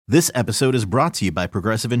This episode is brought to you by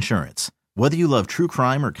Progressive Insurance. Whether you love true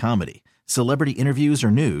crime or comedy, celebrity interviews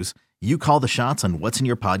or news, you call the shots on what's in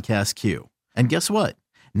your podcast queue. And guess what?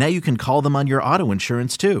 Now you can call them on your auto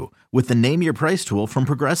insurance too with the Name Your Price tool from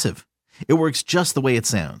Progressive. It works just the way it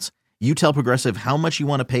sounds. You tell Progressive how much you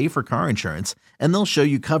want to pay for car insurance, and they'll show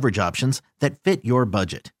you coverage options that fit your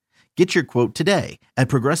budget. Get your quote today at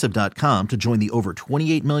Progressive.com to join the over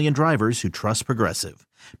 28 million drivers who trust Progressive.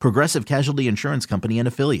 Progressive Casualty Insurance Company and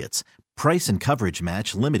Affiliates. Price and coverage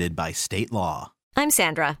match limited by state law. I'm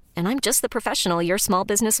Sandra, and I'm just the professional your small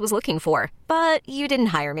business was looking for. But you didn't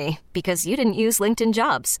hire me because you didn't use LinkedIn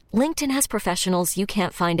Jobs. LinkedIn has professionals you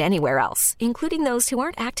can't find anywhere else, including those who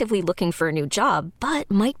aren't actively looking for a new job, but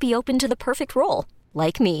might be open to the perfect role,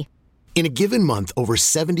 like me. In a given month, over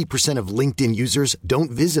 70% of LinkedIn users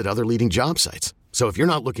don't visit other leading job sites. So if you're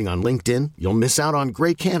not looking on LinkedIn, you'll miss out on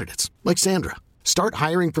great candidates like Sandra. Start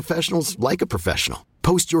hiring professionals like a professional.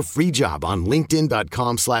 Post your free job on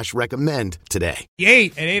linkedin.com/recommend today.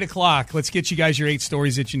 8 o'clock. Let's get you guys your 8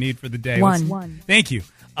 stories that you need for the day. One. Thank you.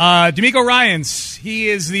 D'Amico Ryans, he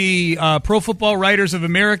is the Pro Football Writers of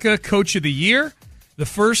America Coach of the Year. The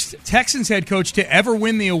first Texans head coach to ever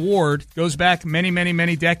win the award. Goes back many, many,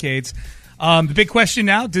 many decades. The big question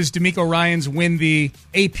now, does D'Amico Ryans win the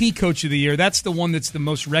AP Coach of the Year? That's the one that's the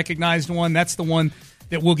most recognized one. That's the one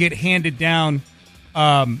that will get handed down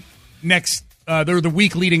next the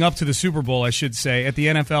week leading up to the Super Bowl, I should say, at the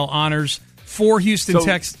NFL Honors. Four Houston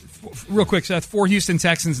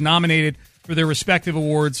Texans nominated for their respective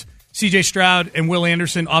awards. C.J. Stroud and Will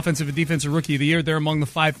Anderson, Offensive and Defensive Rookie of the Year. They're among the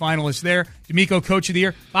 5 finalists there. D'Amico, Coach of the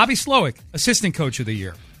Year. Bobby Slowick, Assistant Coach of the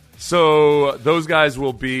Year. So those guys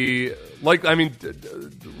will be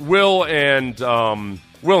Will and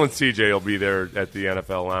CJ will be there at the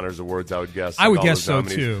NFL Honors Awards, I would guess. I would guess so,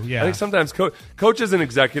 too, yeah. I think sometimes coaches and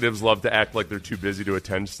executives love to act like they're too busy to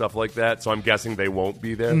attend stuff like that, so I'm guessing they won't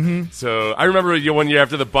be there. Mm-hmm. So I remember one year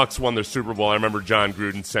after the Bucs won their Super Bowl, I remember John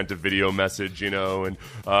Gruden sent a video message, and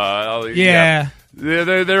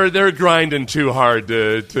they're grinding too hard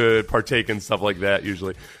to partake in stuff like that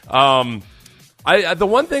usually. The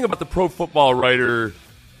one thing about the Pro Football Writer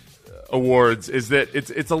Awards is that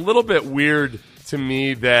it's a little bit weird to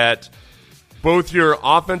me that both your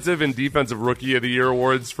offensive and defensive rookie of the year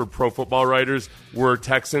awards for Pro Football Writers were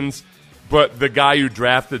Texans, but the guy who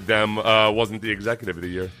drafted them wasn't the executive of the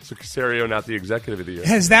year. So Caserio, not the executive of the year.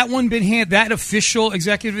 Has that one been that official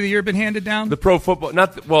executive of the year been handed down? The Pro Football,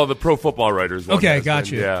 the Pro Football Writers one. Okay,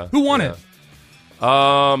 gotcha. Yeah. Who won it?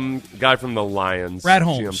 Guy from the Lions. Brad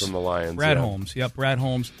Holmes. GM from the Lions. Brad Holmes. Yep, Brad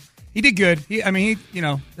Holmes. He did good.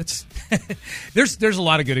 That's there's a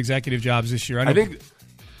lot of good executive jobs this year. I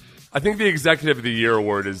think the executive of the year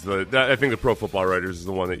award is I think the Pro Football Writers is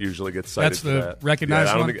the one that usually gets cited. That's the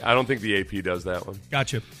recognized one. I don't think the AP does that one.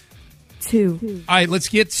 Gotcha. 2. All right, let's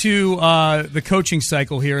get to the coaching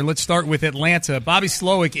cycle here, and let's start with Atlanta. Bobby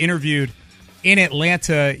Slowick interviewed in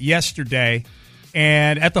Atlanta yesterday,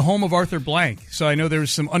 and at the home of Arthur Blank. So I know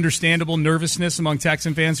there's some understandable nervousness among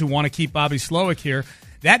Texan fans who want to keep Bobby Slowick here.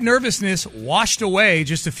 That nervousness washed away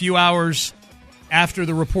just a few hours after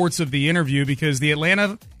the reports of the interview because the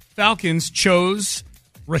Atlanta Falcons chose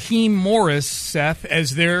Raheem Morris, Seth,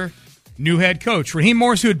 as their new head coach. Raheem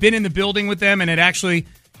Morris, who had been in the building with them and had actually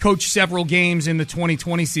coached several games in the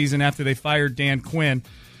 2020 season after they fired Dan Quinn.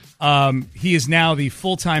 He is now the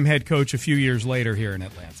full-time head coach a few years later here in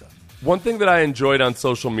Atlanta. One thing that I enjoyed on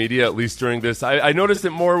social media, at least during this, I noticed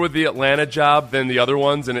it more with the Atlanta job than the other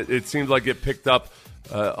ones, and it seemed like it picked up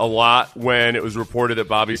a lot when it was reported that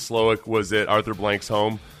Bobby Slowick was at Arthur Blank's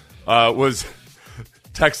home, was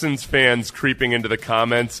Texans fans creeping into the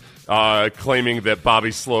comments claiming that Bobby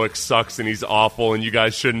Slowick sucks and he's awful and you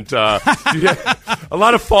guys shouldn't. A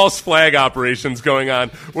lot of false flag operations going on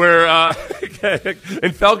where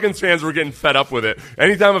and Falcons fans were getting fed up with it.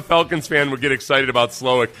 Anytime a Falcons fan would get excited about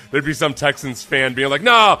Slowick, there'd be some Texans fan being like,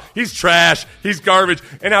 no, he's trash, he's garbage.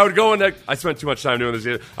 And I would go and I spent too much time doing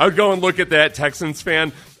this. I would go and look at that Texans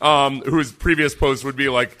fan whose previous post would be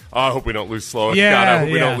like, oh, I hope we don't lose Slowick. Yeah, God, I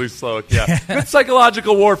hope we don't lose Slowick. Yeah. Good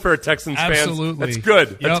psychological warfare, Texans fans. Absolutely. That's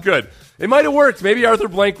good. Yep. That's good. It might have worked. Maybe Arthur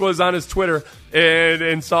Blank was on his Twitter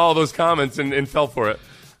and saw all those comments and fell for it.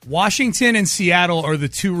 Washington and Seattle are the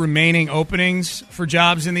two remaining openings for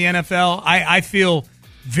jobs in the NFL. I feel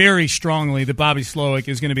very strongly that Bobby Slowick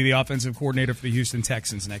is going to be the offensive coordinator for the Houston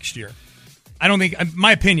Texans next year.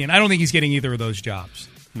 My opinion, I don't think he's getting either of those jobs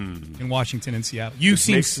in Washington and Seattle. Your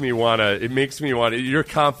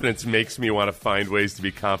confidence makes me want to find ways to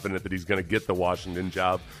be confident that he's going to get the Washington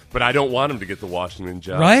job, but I don't want him to get the Washington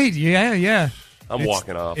job. Right? Yeah. I'm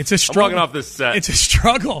walking off. It's a struggle. I'm walking off this set. It's a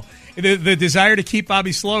struggle. the desire to keep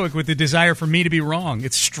Bobby Slowick with the desire for me to be wrong.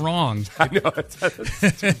 It's strong. I know.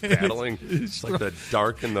 It's battling. It's like the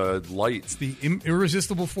dark and the light. It's the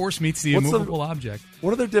irresistible force meets the immovable object.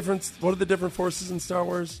 What are the different forces in Star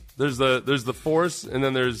Wars? There's the Force, and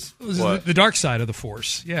then there's what? The dark side of the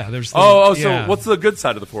Force. Yeah, there's. So what's the good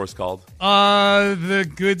side of the Force called? The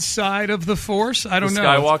good side of the Force. I don't know.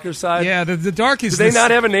 Skywalker side. Yeah, the dark is. Do they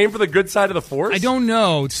not have a name for the good side of the Force? I don't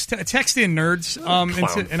know. Text in, nerds.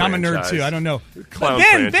 And I'm a nerd too. I don't know.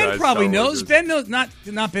 Ben probably knows. Ben knows not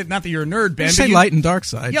that you're a nerd, Ben. You say light and dark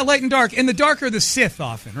side. Yeah, light and dark. And the dark are the Sith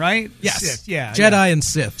often, right? Yes. Sith, yeah. Jedi and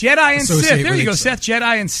Sith. Jedi and Sith. There you go, Seth.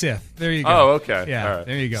 Jedi and Sith. There you go. Oh, okay. Yeah, all right.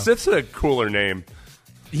 There you go. Sith's a cooler name.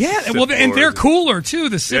 Yeah, Sith well, and Lord. they're cooler too.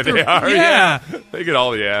 The Sith they are. Yeah. They get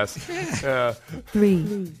all the ass. Yeah.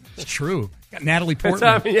 3. It's true. Got Natalie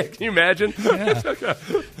Portman. Can you imagine? Yeah.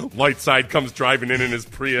 Light side comes driving in his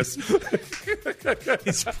Prius.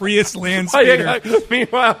 His Prius Landspeeder.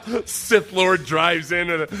 Meanwhile, Sith Lord drives in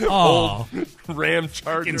an old Ram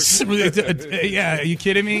Charger. Yeah, are you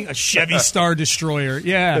kidding me? A Chevy Star Destroyer.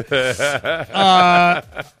 Yeah. All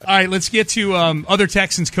right, let's get to other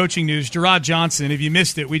Texans coaching news. Gerard Johnson, if you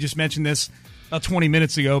missed it, we just mentioned this about 20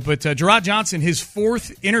 minutes ago, but Gerard Johnson, his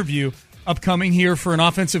 4th interview upcoming here for an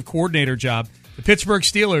offensive coordinator job. The Pittsburgh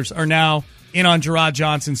Steelers are now in on Gerard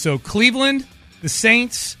Johnson. So Cleveland, the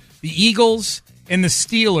Saints, the Eagles, and the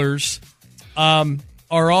Steelers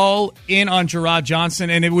are all in on Gerard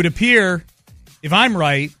Johnson. And it would appear, if I'm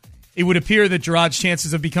right, it would appear that Gerard's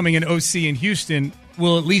chances of becoming an OC in Houston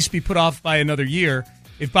will at least be put off by another year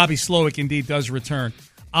if Bobby Slowick indeed does return.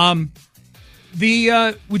 Would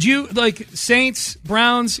you like Saints,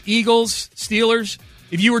 Browns, Eagles, Steelers?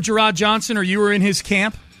 If you were Gerard Johnson or you were in his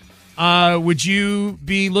camp, would you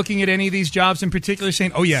be looking at any of these jobs in particular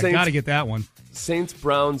saying, oh, yeah, got to get that one? Saints,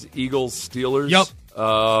 Browns, Eagles, Steelers? Yep.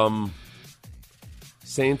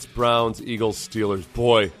 Saints, Browns, Eagles, Steelers.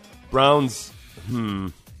 Boy, Browns,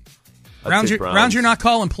 Browns, you're not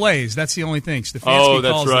calling plays. That's the only thing. Stefanski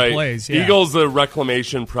that's calls right. the plays. Yeah. Eagles, the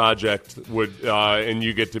reclamation project and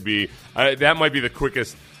you get to be. That might be the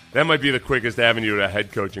quickest. That might be the quickest avenue to a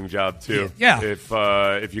head coaching job too. Yeah.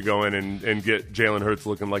 If you go in and get Jalen Hurts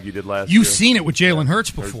looking like he did last year. You've seen it with Jalen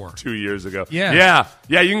Hurts before. 2 years ago. Yeah.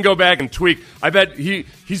 Yeah. You can go back and tweak. I bet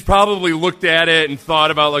he's probably looked at it and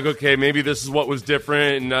thought about like, okay, maybe this is what was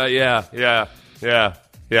different. And yeah.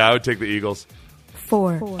 I would take the Eagles.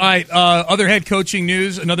 4. All right, other head coaching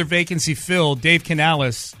news, another vacancy filled. Dave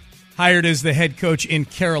Canales hired as the head coach in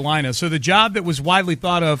Carolina. So the job that was widely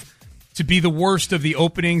thought of to be the worst of the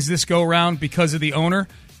openings this go-around because of the owner,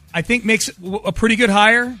 I think makes a pretty good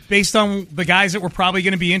hire based on the guys that were probably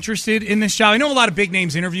going to be interested in this job. I know a lot of big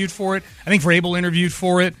names interviewed for it. I think Vrabel interviewed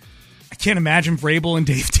for it. I can't imagine Vrabel and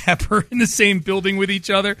Dave Tepper in the same building with each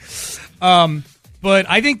other. But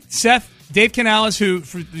I think Dave Canales, who,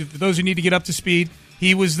 for those who need to get up to speed,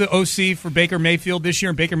 he was the OC for Baker Mayfield this year,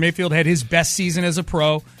 and Baker Mayfield had his best season as a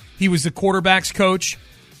pro. He was the quarterback's coach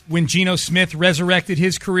when Geno Smith resurrected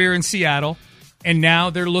his career in Seattle, and now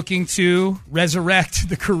they're looking to resurrect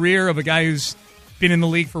the career of a guy who's been in the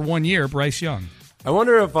league for 1 year, Bryce Young. I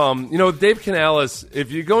wonder if, Dave Canales,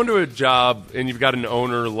 if you go into a job and you've got an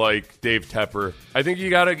owner like Dave Tepper, I think you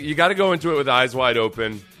gotta go into it with eyes wide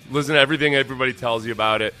open, listen to everything everybody tells you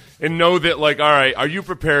about it, and know that, like, all right, are you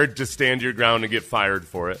prepared to stand your ground and get fired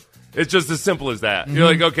for it? It's just as simple as that. Mm-hmm. You're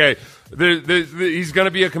like, okay, he's going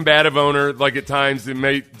to be a combative owner, like at times he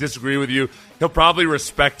may disagree with you. He'll probably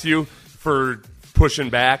respect you for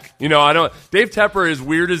pushing back. Dave Tepper, as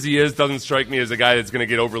weird as he is, doesn't strike me as a guy that's going to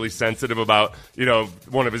get overly sensitive about,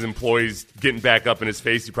 one of his employees getting back up in his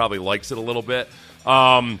face. He probably likes it a little bit.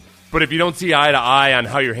 But if you don't see eye to eye on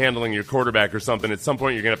how you're handling your quarterback or something, at some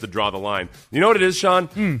point you're going to have to draw the line. You know what it is, Sean?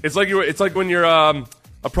 It's like when you're a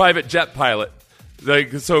private jet pilot.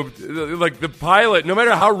 The pilot, no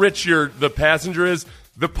matter how rich the passenger is,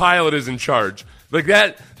 the pilot is in charge. Like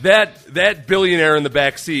that billionaire in the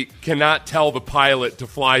back seat cannot tell the pilot to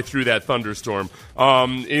fly through that thunderstorm.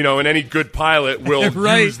 And any good pilot will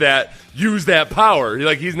use that power.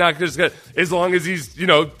 Like, he's not just gonna, as long as he's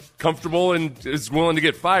comfortable and is willing to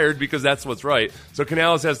get fired, because that's what's right. So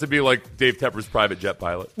Canales has to be like Dave Tepper's private jet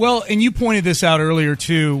pilot. Well, and you pointed this out earlier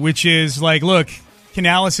too, which is like, look,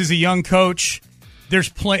 Canales is a young coach.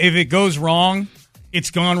 If it goes wrong,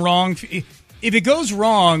 it's gone wrong. If it goes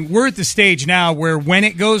wrong, we're at the stage now where when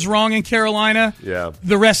it goes wrong in Carolina,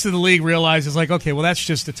 the rest of the league realizes, like, okay, well, that's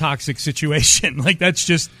just a toxic situation. Like,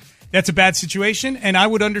 that's a bad situation. And I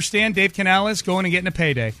would understand Dave Canales going and getting a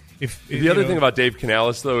payday. The other thing about Dave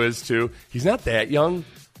Canales, though, is, too, he's not that young.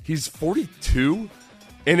 He's 42.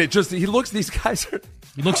 And these guys are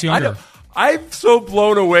He looks younger. I'm so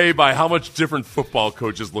blown away by how much different football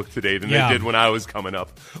coaches look today than they did when I was coming up.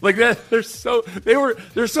 Like that, they're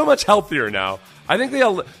so much healthier now. I think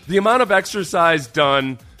the amount of exercise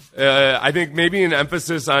done. I think maybe an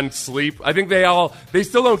emphasis on sleep. I think they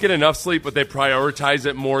still don't get enough sleep, but they prioritize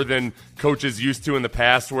it more than coaches used to in the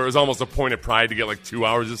past, where it was almost a point of pride to get like 2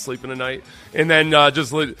 hours of sleep in a night. And then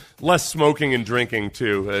just less smoking and drinking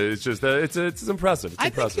too. It's just it's impressive. I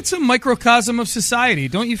think it's a microcosm of society.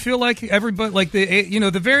 Don't you feel like everybody, like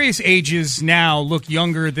the various ages now look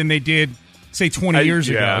younger than they did, say, 20 years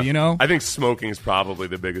ago, you know? I think smoking is probably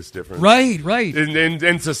the biggest difference. Right.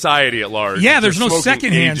 In society at large. Yeah, there's no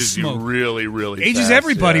secondhand ages smoke. You really ages fast,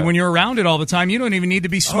 everybody when you're around it all the time. You don't even need to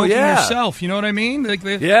be smoking yourself. You know what I mean? Like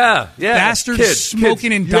bastards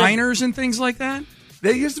smoking in diners and things like that.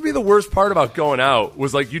 That used to be the worst part about going out,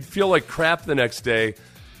 was like you'd feel like crap the next day.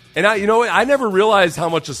 And I never realized how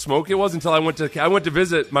much a smoke it was until I went to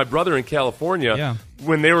visit my brother in California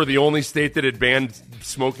when they were the only state that had banned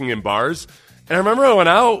smoking in bars. And I remember I went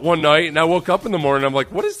out one night and I woke up in the morning and I'm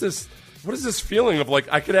like, what is this feeling of like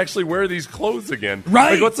I could actually wear these clothes again?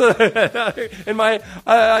 Right. Like and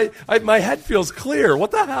my head feels clear.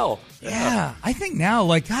 What the hell? Yeah. I think now,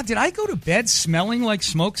 like, God, did I go to bed smelling like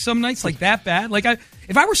smoke some nights, like that bad? Like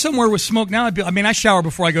if I were somewhere with smoke now, I shower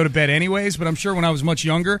before I go to bed anyways, but I'm sure when I was much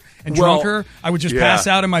younger and drunker, I would just pass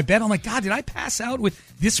out in my bed. I'm like, God, did I pass out with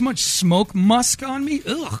this much smoke musk on me?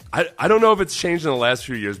 Ugh. I don't know if it's changed in the last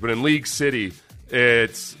few years, but in League City,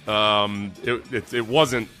 it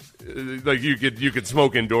wasn't like you could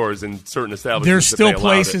smoke indoors in certain establishments. There's still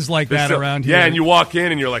places like that around here. Yeah, and you walk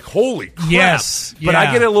in and you're like, holy crap. Yes. But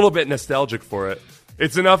I get a little bit nostalgic for it.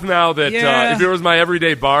 It's enough now that if it was my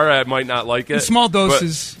everyday bar, I might not like it. In small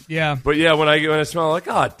doses, But yeah, when I smell, I'm like,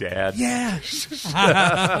 oh, Dad. Yeah.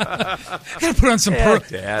 I gotta put on some Pearl.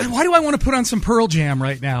 Dad. Why do I want to put on some Pearl Jam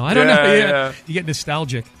right now? I don't know. Yeah. You get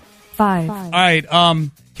nostalgic. 5. All right.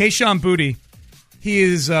 Kayshawn Boutte. He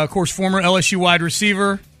is, of course, former LSU wide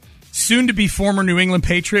receiver, soon to be former New England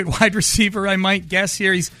Patriot wide receiver, I might guess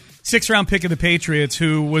here. He's 6th-round pick of the Patriots,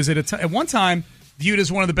 who was at one time viewed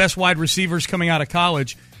as one of the best wide receivers coming out of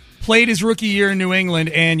college. Played his rookie year in New England,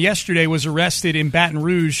 and yesterday was arrested in Baton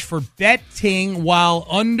Rouge for betting while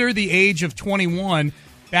under the age of 21,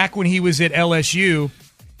 back when he was at LSU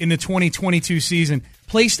in the 2022 season.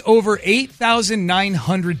 Placed over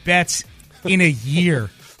 8,900 bets in a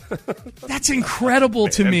year. That's incredible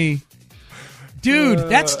to me. Dude,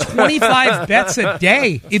 that's 25 bets a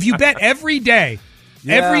day. If you bet every day,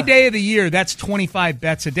 every day of the year, that's 25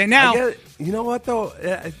 bets a day. Now, you know what, though?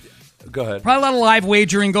 Go ahead. Probably a lot of live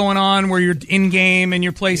wagering going on where you're in-game and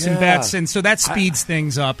you're placing bets, and so that speeds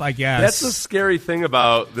things up, I guess. That's the scary thing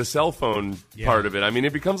about the cell phone part of it. I mean,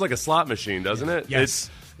 it becomes like a slot machine, doesn't it? Yes.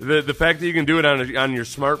 It's, the fact that you can do it on your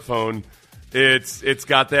smartphone, it's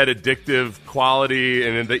got that addictive quality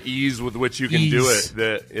and the ease with which you can do it.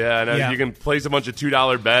 You can place a bunch of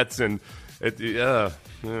 $2 bets and He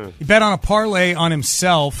bet on a parlay on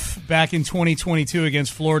himself back in 2022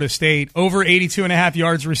 against Florida State. Over 82.5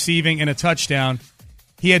 yards receiving and a touchdown.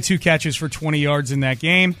 He had 2 catches for 20 yards in that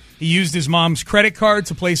game. He used his mom's credit card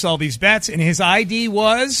to place all these bets, and his ID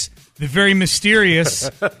was the very mysterious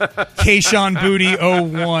Kayshawn Boutte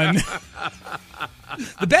 01.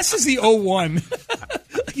 The best is the 01.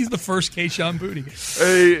 He's the first Kayshawn Boutte.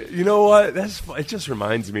 Hey, you know what? It just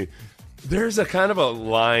reminds me. There's a kind of a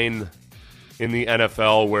line in the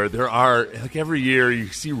NFL where there are, like every year you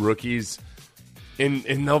see rookies and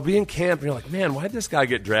they'll be in camp and you're like, man, why did this guy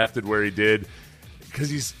get drafted where he did? Because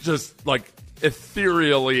he's just like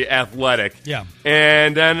ethereally athletic. Yeah.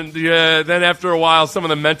 And then after a while, some of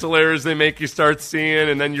the mental errors they make you start seeing,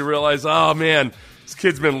 and then you realize, oh man, this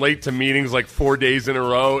kid's been late to meetings like 4 days in a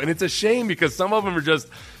row. And it's a shame because some of them are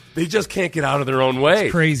they just can't get out of their own way.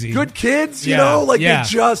 It's crazy. Good kids, you know, like they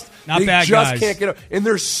just Not bad guys. can't get out. And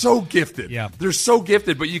they're so gifted. Yeah. They're so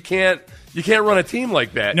gifted, but you can't run a team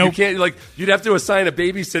like that. Nope. You can't, you'd have to assign a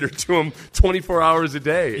babysitter to them 24 hours a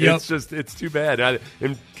day. Yep. It's too bad.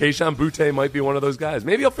 And Kayshawn Boutte might be one of those guys.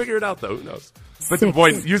 Maybe he'll figure it out though. Who knows? But the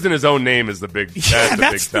point, using his own name is the big.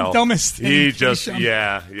 That's the tell. dumbest thing. He just,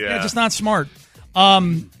 yeah, just not smart.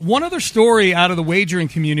 One other story out of the wagering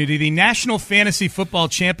community: the National Fantasy Football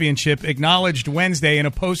Championship acknowledged Wednesday in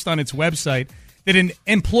a post on its website that an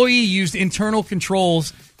employee used internal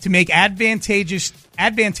controls to make advantageous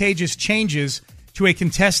changes to a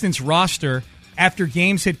contestant's roster after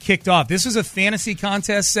games had kicked off. This is a fantasy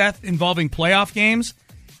contest, Seth, involving playoff games,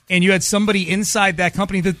 and you had somebody inside that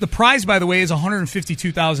company. The prize, by the way, is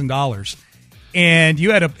 $152,000. and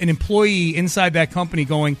you had an employee inside that company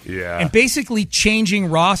going and basically changing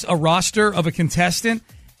a roster of a contestant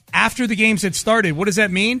after the games had started. What does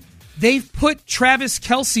that mean? They've put Travis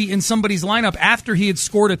Kelce in somebody's lineup after he had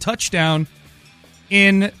scored a touchdown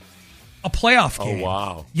in a playoff game. Oh,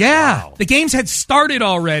 wow. Yeah. Wow. The games had started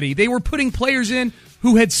already. They were putting players in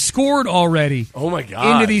who had scored already. Oh, my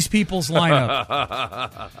God. Into these people's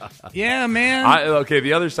lineup. Yeah, man.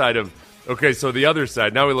 The other side of... Okay, so the other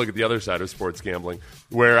side. Now we look at the other side of sports gambling,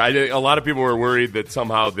 where a lot of people were worried that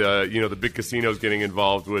somehow the big casinos getting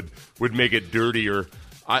involved would make it dirtier.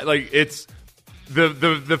 It's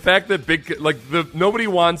the fact that nobody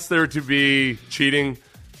wants there to be cheating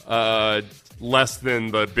less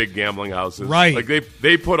than the big gambling houses. Right. Like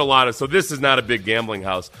they put a lot of. So this is not a big gambling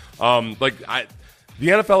house. The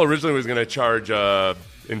NFL originally was going to charge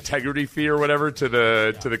integrity fee or whatever to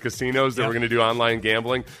the casinos that were going to do online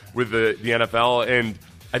gambling with the NFL, and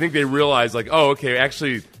I think they realized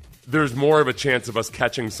actually there's more of a chance of us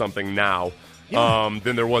catching something now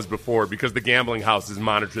than there was before, because the gambling houses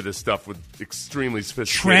monitor this stuff with extremely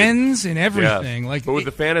sophisticated trends and everything. Yeah. But with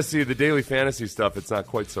the daily fantasy stuff, it's not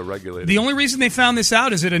quite so regulated. The only reason they found this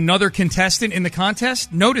out is that another contestant in the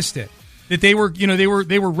contest noticed it. That they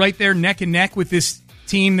were right there neck and neck with this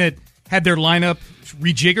team that had their lineup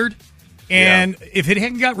rejiggered, and if it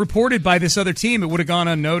hadn't got reported by this other team, it would have gone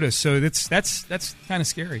unnoticed. So that's kind of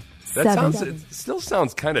scary. It still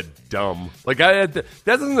sounds kind of dumb. That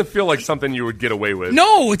doesn't feel like something you would get away with.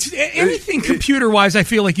 No, it's anything computer-wise. I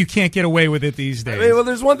feel like you can't get away with it these days.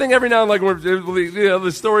 There's one thing every now and where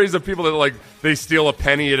the stories of people that they steal a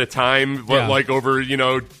penny at a time, but over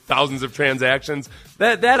thousands of transactions.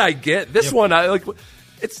 That I get. This one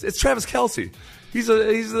It's Travis Kelce. He's the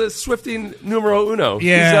Swiftie numero uno.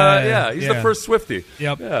 Yeah, he's the first Swiftie.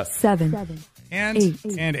 Yep. Yeah. 7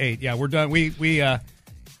 and 8. Yeah, we're done. We I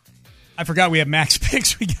forgot we have max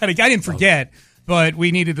picks. I didn't forget, but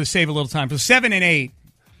we needed to save a little time. So 7 and 8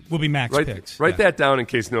 will be max picks. Write that down in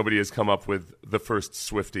case nobody has come up with the first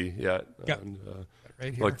Swiftie yet.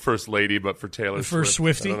 Right here. Like First Lady, but for Taylor the first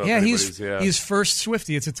Swift. Swiftie. Yeah, he's first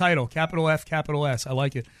Swiftie. It's a title. Capital F, capital S. I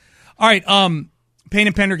like it. All right, Payne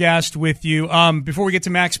and Pendergast with you. Before we get to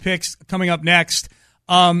max picks, coming up next,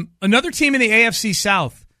 another team in the AFC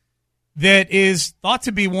South that is thought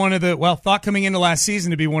to be thought coming into last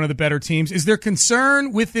season to be one of the better teams. Is there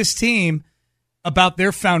concern with this team about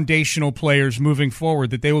their foundational players moving forward,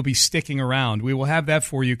 that they will be sticking around? We will have that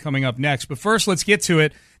for you coming up next. But first, let's get to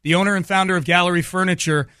it. The owner and founder of Gallery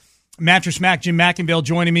Furniture, Mattress Mack, Jim McIngvale,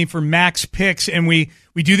 joining me for Max Picks, and we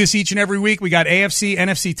do this each and every week. We got AFC,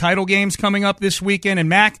 NFC title games coming up this weekend, and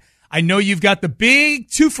Mac, I know you've got the big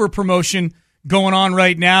twofer promotion going on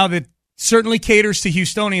right now that certainly caters to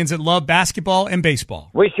Houstonians that love basketball and baseball.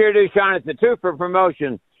 We sure do, Sean. It's a twofer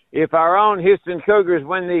promotion. If our own Houston Cougars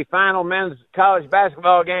win the final men's college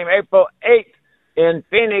basketball game April 8th in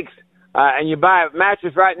Phoenix, and you buy a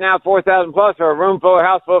mattress right now, $4,000 plus, or a room full or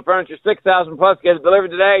house full of furniture, $6,000 plus, get it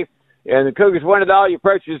delivered today, and the Cougars win it all, your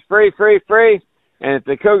purchase is free. And if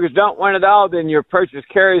the Cougars don't win it all, then your purchase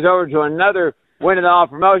carries over to another win it all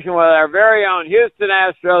promotion with our very own Houston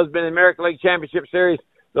Astros, been in the American League Championship Series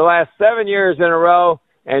the last 7 years in a row,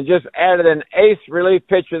 and just added an ace relief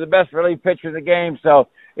pitcher, the best relief pitcher in the game. So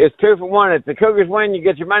it's 2 for 1. If the Cougars win, you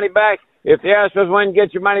get your money back. If the Astros win, you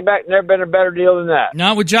get your money back. Never been a better deal than that.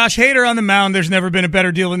 Not with Josh Hader on the mound. There's never been a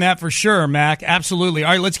better deal than that for sure, Mac. Absolutely.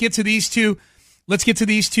 All right, let's get to these two. Let's get to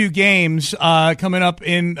these two games coming up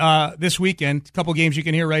in this weekend. A couple games you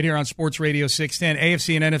can hear right here on Sports Radio 610,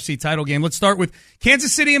 AFC and NFC title game. Let's start with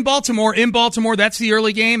Kansas City and Baltimore. In Baltimore, that's the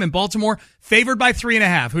early game, and Baltimore favored by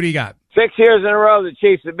 3.5. Who do you got? 6 years in a row the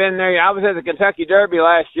Chiefs have been there. I was at the Kentucky Derby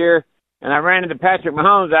last year, and I ran into Patrick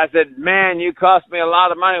Mahomes. I said, man, you cost me a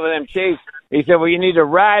lot of money with them Chiefs. He said, well, you need to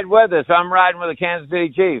ride with us. I'm riding with the Kansas City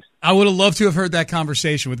Chiefs. I would have loved to have heard that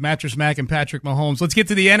conversation with Mattress Mack and Patrick Mahomes. Let's get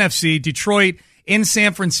to the NFC. Detroit in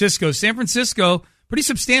San Francisco. San Francisco, pretty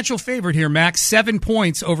substantial favorite here, Max. 7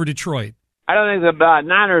 points over Detroit. I don't think the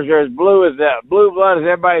Niners are as blue blood as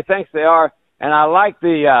everybody thinks they are. And I like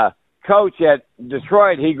the coach at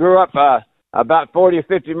Detroit. He grew up about 40 or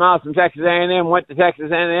 50 miles from Texas A&M, went to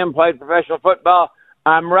Texas A&M, played professional football.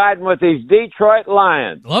 I'm riding with these Detroit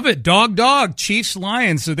Lions. Love it. Dog. Chiefs,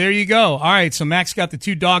 Lions. So there you go. All right, so Mac's got the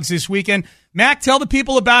two dogs this weekend. Mac, tell the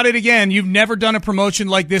people about it again. You've never done a promotion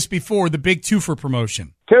like this before, the big twofer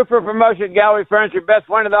promotion. Twofer promotion, Gallery Furniture, best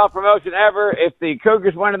win-it-all promotion ever. If the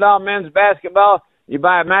Cougars win it all men's basketball, you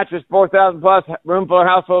buy a mattress, $4,000 plus, room full or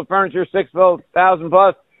house full of furniture, $6,000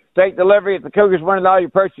 plus. Take delivery. If the Cougars win it all, your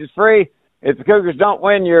purchase is free. If the Cougars don't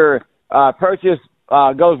win, your purchase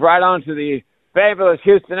goes right on to the fabulous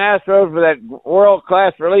Houston Astros with that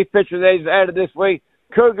world-class relief pitcher they've added this week.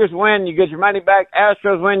 Cougars win, you get your money back.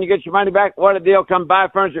 Astros win, you get your money back. What a deal. Come buy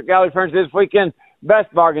furniture at Gallery Furniture this weekend.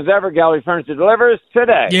 Best bargains ever. Gallery Furniture delivers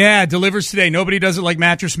today. Yeah, delivers today. Nobody does it like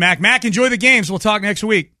Mattress Mack. Mac, enjoy the games. We'll talk next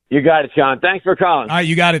week. You got it, Sean. Thanks for calling. All right,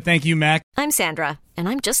 you got it. Thank you, Mac. I'm Sandra, and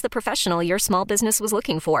I'm just the professional your small business was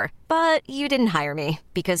looking for. But you didn't hire me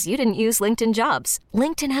because you didn't use LinkedIn Jobs.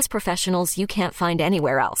 LinkedIn has professionals you can't find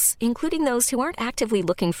anywhere else, including those who aren't actively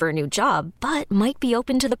looking for a new job, but might be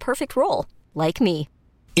open to the perfect role, like me.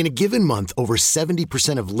 In a given month, over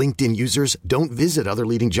 70% of LinkedIn users don't visit other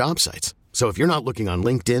leading job sites. So if you're not looking on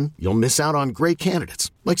LinkedIn, you'll miss out on great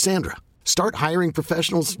candidates like Sandra. Start hiring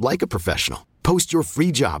professionals like a professional. Post your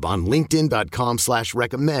free job on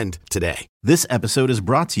linkedin.com/recommend today. This episode is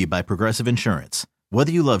brought to you by Progressive Insurance.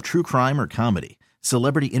 Whether you love true crime or comedy,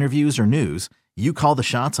 celebrity interviews or news, you call the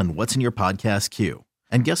shots on what's in your podcast queue.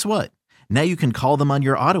 And guess what? Now you can call them on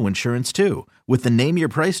your auto insurance too with the Name Your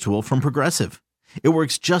Price tool from Progressive. It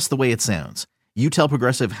works just the way it sounds. You tell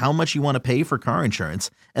Progressive how much you want to pay for car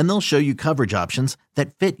insurance, and they'll show you coverage options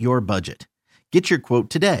that fit your budget. Get your quote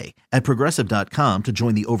today at Progressive.com to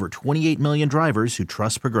join the over 28 million drivers who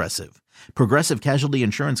trust Progressive. Progressive Casualty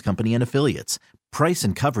Insurance Company and Affiliates. Price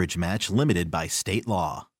and coverage match limited by state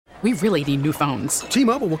law. We really need new phones.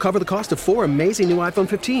 T-Mobile will cover the cost of 4 amazing new iPhone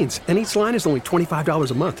 15s, and each line is only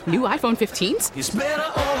 $25 a month. New iPhone 15s? It's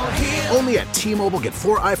better over here. Only at T-Mobile, get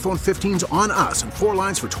 4 iPhone 15s on us and 4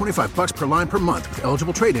 lines for $25 per line per month with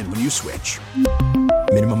eligible trade-in when you switch.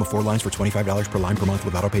 Minimum of 4 lines for $25 per line per month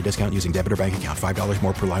with autopay discount using debit or bank account. $5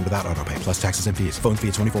 more per line without autopay, plus taxes and fees. Phone fee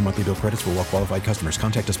at 24 monthly bill credits for well-qualified customers.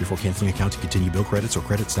 Contact us before canceling account to continue bill credits or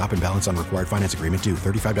credit stop and balance on required finance agreement due.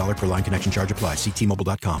 $35 per line connection charge applies. See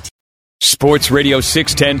T-Mobile.com. Sports Radio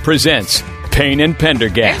 610 presents Payne and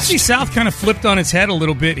Pendergast. NFC South kind of flipped on its head a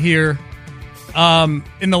little bit here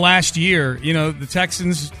in the last year. You know, the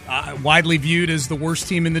Texans widely viewed as the worst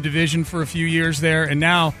team in the division for a few years there, and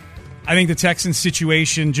now I think the Texans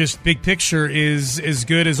situation, just big picture, is as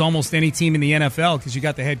good as almost any team in the NFL because you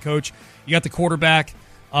got the head coach, you got the quarterback.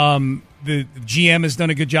 The GM has done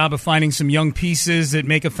a good job of finding some young pieces that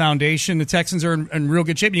make a foundation. The Texans are in real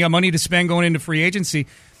good shape. You got money to spend going into free agency.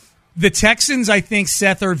 The Texans, I think,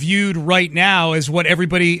 Seth, are viewed right now as what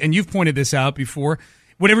everybody, and you've pointed this out before,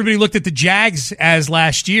 what everybody looked at the Jags as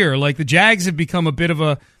last year. Like the Jags have become a bit of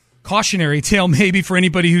a cautionary tale maybe for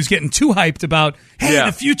anybody who's getting too hyped about, hey,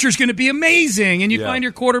 the future's going to be amazing, and you find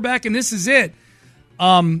your quarterback, and this is it.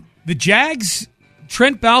 The Jags,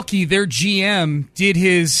 Trent Baalke, their GM, did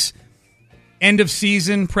his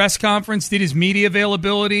end-of-season press conference, did his media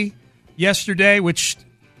availability yesterday, which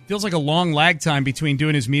feels like a long lag time between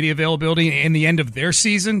doing his media availability and the end of their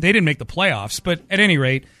season. They didn't make the playoffs, but at any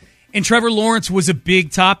rate, and Trevor Lawrence was a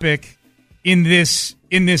big topic in this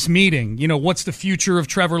meeting. You know, what's the future of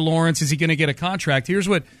Trevor Lawrence? Is he going to get a contract? Here's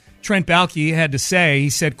what Trent Baalke had to say. He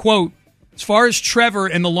said, quote, as far as Trevor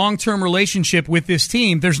and the long-term relationship with this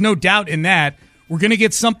team, there's no doubt in that. We're going to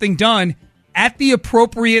get something done at the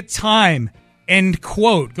appropriate time, end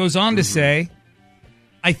quote. Goes on to say,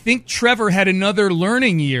 I think Trevor had another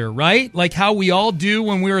learning year, right? Like how we all do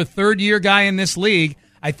when we're a third-year guy in this league.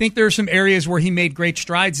 I think there are some areas where he made great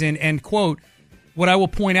strides in, end quote. What I will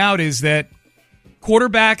point out is that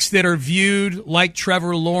quarterbacks that are viewed like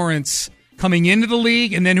Trevor Lawrence coming into the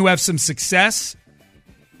league and then who have some success,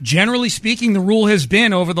 generally speaking, the rule has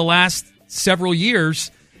been over the last several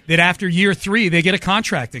years that after year 3, they get a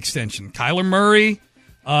contract extension. Kyler Murray,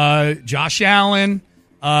 Josh Allen,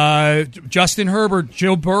 Justin Herbert,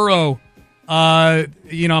 Joe Burrow,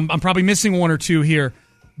 I'm probably missing one or two here,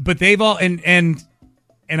 but they've all, and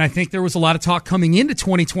I think there was a lot of talk coming into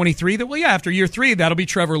 2023 that, after year 3, that'll be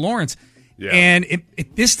Trevor Lawrence. Yeah. And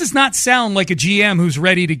this does not sound like a GM who's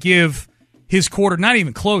ready to give his not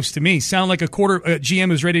even close to me, sound like a GM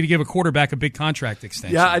who's ready to give a quarterback a big contract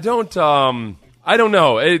extension. Yeah, I don't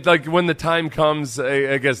know. Like when the time comes,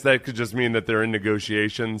 I guess that could just mean that they're in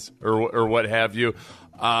negotiations or what have you.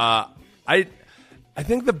 I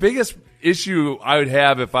think the biggest issue I would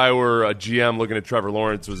have if I were a GM looking at Trevor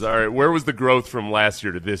Lawrence was, all right, where was the growth from last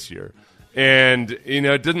year to this year? And,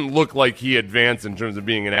 it didn't look like he advanced in terms of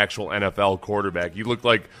being an actual NFL quarterback. He looked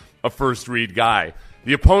like a first-read guy.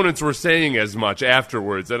 The opponents were saying as much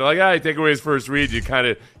afterwards. They're like, take away his first read, you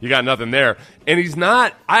got nothing there. And he's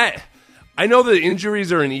not – I know the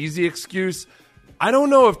injuries are an easy excuse. I don't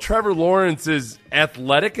know if Trevor Lawrence is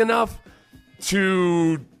athletic enough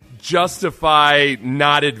to justify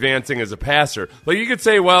not advancing as a passer. Like you could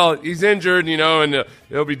say, well, he's injured, and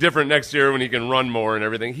it'll be different next year when he can run more and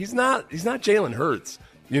everything. He's not Jalen Hurts.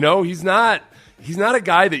 He's not a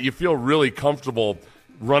guy that you feel really comfortable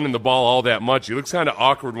running the ball all that much. He looks kind of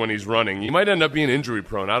awkward when he's running. He might end up being injury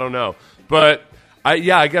prone. I don't know. But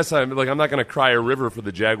I guess I'm not going to cry a river for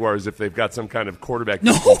the Jaguars if they've got some kind of quarterback.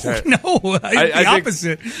 No, the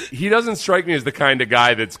opposite. He doesn't strike me as the kind of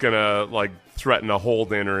guy that's going to threaten a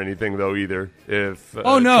hold in or anything, though, either. If no,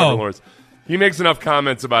 Trevor Lawrence, he makes enough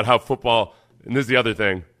comments about how football, and this is the other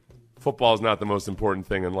thing, football is not the most important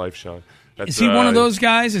thing in life, Sean. Is he one of those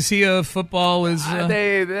guys? Is he a football?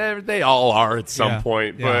 They all are at some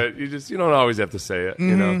point, but you don't always have to say it.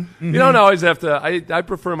 Mm-hmm. You don't always have to. I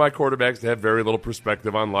prefer my quarterbacks to have very little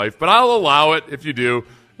perspective on life, but I'll allow it if you do.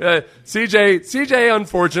 CJ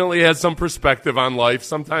unfortunately has some perspective on life.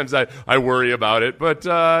 Sometimes I worry about it, but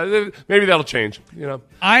maybe that'll change.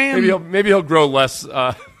 Maybe he'll grow less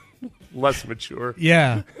mature.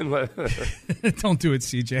 Yeah. Don't do it,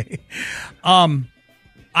 CJ.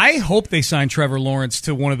 I hope they sign Trevor Lawrence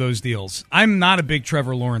to one of those deals. I'm not a big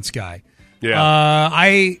Trevor Lawrence guy. Yeah.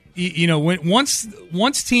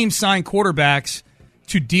 Once teams sign quarterbacks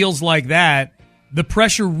to deals like that, the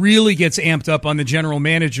pressure really gets amped up on the general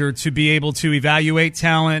manager to be able to evaluate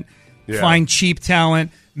talent, find cheap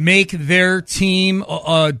talent, make their team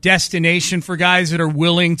a destination for guys that are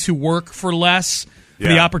willing to work for less. For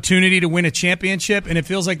the opportunity to win a championship, and it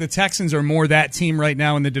feels like the Texans are more that team right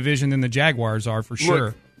now in the division than the Jaguars are, for sure.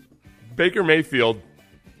 Look, Baker Mayfield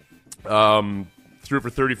threw for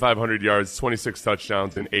 3,500 yards, 26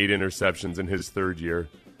 touchdowns, and 8 interceptions in his third year.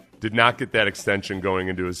 Did not get that extension going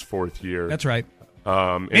into his fourth year. That's right.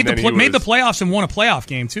 Made the playoffs and won a playoff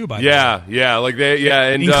game too. By the way,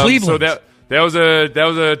 and in Cleveland. So that was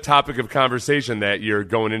a topic of conversation that year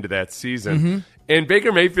going into that season. Mm-hmm. And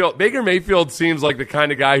Baker Mayfield seems like the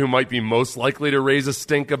kind of guy who might be most likely to raise a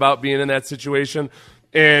stink about being in that situation.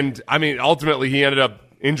 And, ultimately he ended up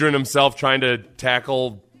injuring himself trying to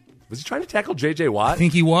tackle – was he trying to tackle J.J. Watt? I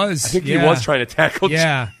think he was. He was trying to tackle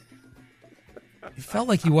Yeah. It felt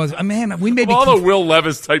like he was. Man, we may be all the Will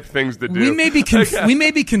Levis type things to do. We may be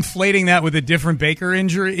conflating that with a different Baker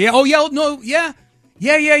injury. Yeah. Oh, yeah. No, yeah.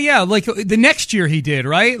 Yeah. Like the next year he did,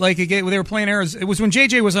 right? Like again, they were playing Arizona. It was when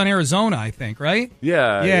JJ was on Arizona, I think, right?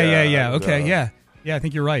 Yeah. Okay, yeah. I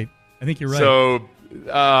think you're right. So,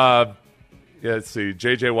 let's see.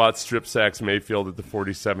 JJ Watt strip sacks Mayfield at the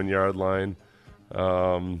 47-yard line,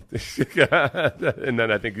 and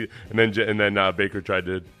then Baker tried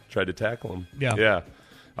to tackle him. Yeah.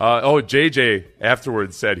 JJ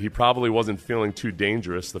afterwards said he probably wasn't feeling too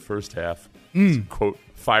dangerous the first half.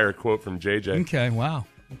 Fire quote from JJ. Okay, wow.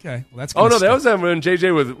 Okay, well that's. That was when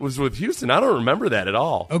JJ was with Houston. I don't remember that at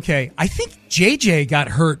all. Okay, I think JJ got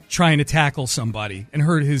hurt trying to tackle somebody and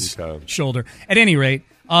hurt his shoulder. At any rate,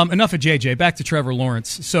 enough of JJ. Back to Trevor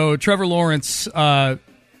Lawrence. So Trevor Lawrence, Trent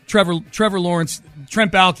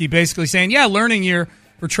Baalke basically saying, learning year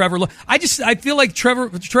for Trevor. I feel like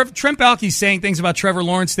Trent Baalke's saying things about Trevor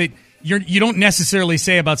Lawrence that you don't necessarily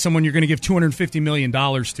say about someone you're going to give $250 million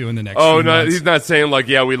to in the next few months. He's not saying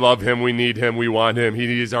we love him, we need him, we want him.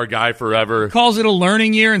 He's our guy forever. Calls it a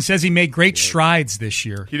learning year and says he made great strides this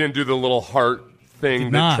year. He didn't do the little heart thing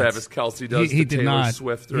that Travis Kelce does to Taylor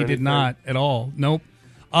Swift or anything. He did not at all. Nope.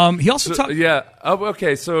 He also talked. Yeah.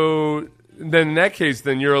 Okay. So then in that case,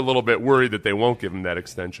 you're a little bit worried that they won't give him that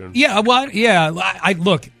extension. Yeah. Well, yeah.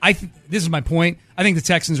 This is my point. I think the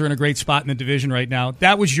Texans are in a great spot in the division right now.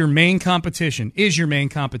 That was your main competition. Is your main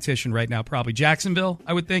competition right now probably Jacksonville?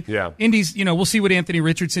 I would think. Yeah. Indy's. We'll see what Anthony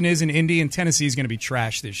Richardson is in Indy, and Tennessee is going to be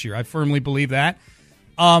trash this year. I firmly believe that.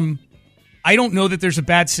 I don't know that there's a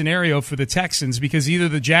bad scenario for the Texans because either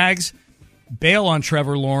the Jags bail on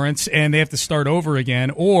Trevor Lawrence and they have to start over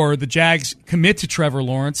again, or the Jags commit to Trevor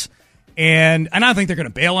Lawrence. And I don't think they're going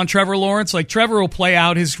to bail on Trevor Lawrence. Like, Trevor will play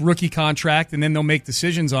out his rookie contract, and then they'll make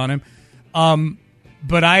decisions on him.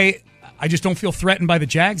 But I just don't feel threatened by the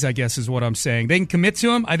Jags, I guess is what I'm saying. They can commit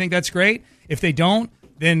to him. I think that's great. If they don't,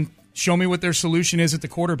 then show me what their solution is at the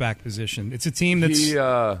quarterback position. It's a team that's...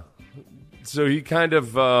 So he kind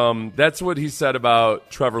of... that's what he said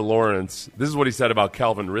about Trevor Lawrence. This is what he said about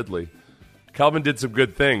Calvin Ridley. Calvin did some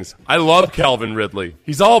good things. I love Calvin Ridley.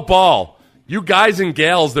 He's all ball. You guys and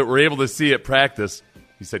gals that were able to see at practice,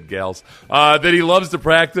 he said gals, that he loves to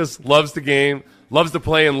practice, loves the game, loves to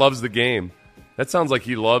play, and loves the game. That sounds like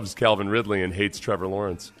he loves Calvin Ridley and hates Trevor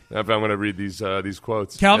Lawrence. I'm going to read these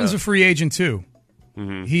quotes. Calvin's a free agent too.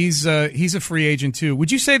 Mm-hmm. He's a free agent too.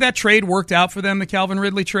 Would you say that trade worked out for them, the Calvin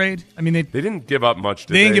Ridley trade? I mean, they didn't give up much.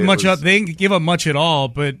 They didn't give much up. They didn't give up much at all.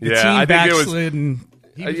 But the team backslid.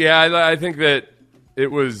 I think that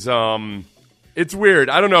it was. It's weird.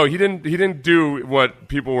 I don't know. He didn't do what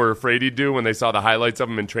people were afraid he'd do when they saw the highlights of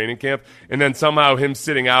him in training camp, and then somehow him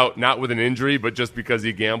sitting out, not with an injury, but just because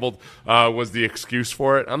he gambled, was the excuse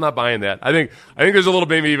for it. I'm not buying that. I think there's a little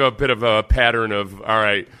maybe a bit of a pattern of, all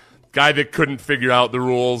right, guy that couldn't figure out the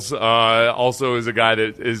rules also is a guy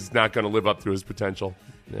that is not going to live up to his potential.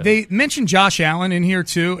 Yeah. They mentioned Josh Allen in here,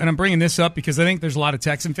 too, and I'm bringing this up because I think there's a lot of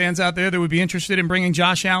Texan fans out there that would be interested in bringing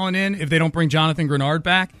Josh Allen in if they don't bring Jonathan Grenard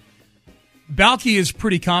back. Baalke is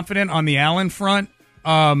pretty confident on the Allen front.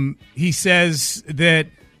 He says that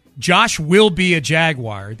Josh will be a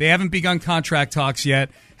Jaguar. They haven't begun contract talks yet,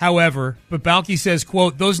 however, but Baalke says,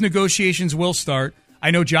 quote, those negotiations will start.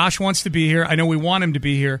 I know Josh wants to be here. I know we want him to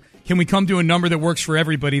be here. Can we come to a number that works for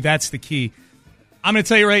everybody? That's the key. I'm going to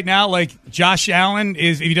tell you right now, like, Josh Allen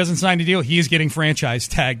is, if he doesn't sign a deal, he is getting franchise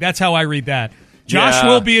tagged. That's how I read that. Josh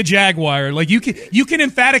will be a Jaguar. Like, you can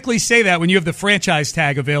emphatically say that when you have the franchise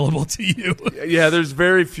tag available to you. Yeah, there's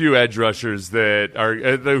very few edge rushers that are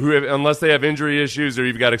unless they have injury issues or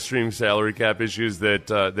you've got extreme salary cap issues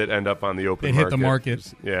that end up on the open market. Hit the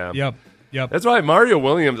market. Yeah. Yep. That's why Mario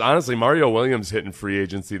Williams hitting free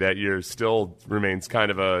agency that year still remains kind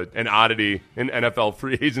of an oddity in NFL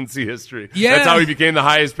free agency history. Yeah. That's how he became the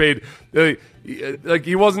highest paid. Like,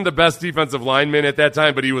 he wasn't the best defensive lineman at that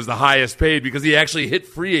time, but he was the highest paid because he actually hit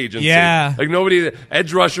free agency. Yeah. Like, nobody,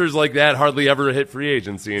 edge rushers like that hardly ever hit free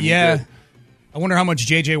agency. And yeah. I wonder how much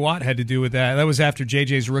J.J. Watt had to do with that. That was after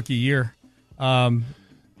J.J.'s rookie year.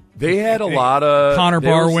 They had a lot of Connor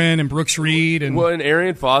Barwin and Brooks Reed and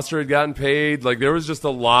Arian Foster had gotten paid. Like, there was just a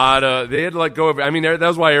lot of they had to let go of. I mean, that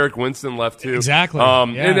was why Eric Winston left too. Exactly.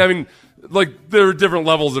 And I mean, like, there were different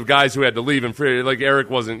levels of guys who had to leave, and free. Like,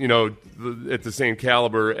 Eric wasn't, at the same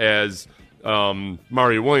caliber as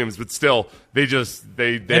Mario Williams, but still, they had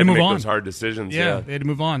to make those hard decisions. Yeah, they had to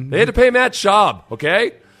move on. They had to pay Matt Schaub.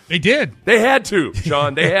 Okay. They did. They had to,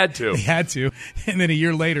 Sean. They had to. They had to. And then a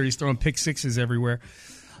year later, he's throwing pick sixes everywhere.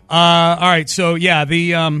 All right, so yeah,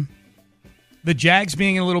 the Jags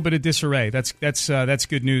being in a little bit of disarray. That's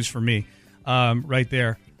good news for me, right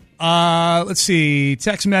there. Let's see,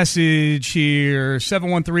 text message here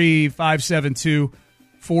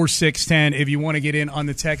 713-572-4610. If you want to get in on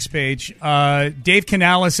the text page, Dave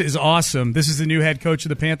Canales is awesome. This is the new head coach of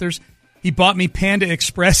the Panthers. He bought me Panda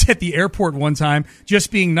Express at the airport one time,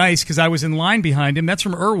 just being nice because I was in line behind him. That's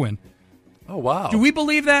from Irwin. Oh, wow. Do we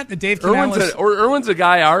believe that Dave Canales? Irwin's a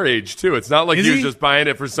guy our age, too. It's not like he was just buying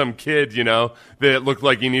it for some kid, that looked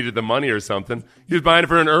like he needed the money or something. He was buying it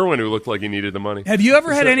for an Irwin who looked like he needed the money. Have you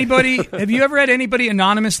ever had anybody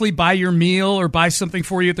anonymously buy your meal or buy something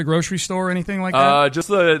for you at the grocery store or anything like that? Just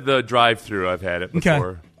the drive-thru. I've had it before.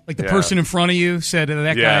 Okay. Like the person in front of you said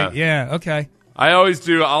that guy. Yeah, okay. I always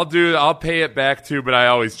do. I'll pay it back, too, but I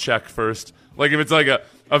always check first. Like, if it's like a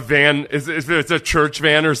van, if it's a church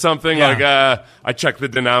van or something, like I check the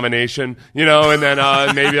denomination, and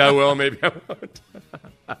then maybe I will, maybe I won't.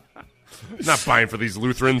 Not buying for these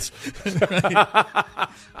Lutherans. I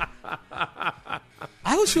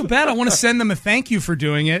always feel bad. I want to send them a thank you for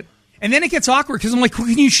doing it. And then it gets awkward because I'm like, well,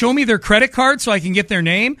 can you show me their credit card so I can get their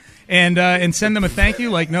name and send them a thank you?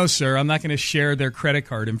 Like, no, sir, I'm not going to share their credit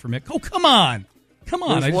card information. Oh, come on.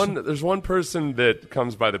 There's one person that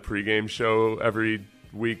comes by the pregame show every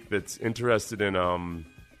week that's interested in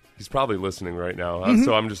he's probably listening right now,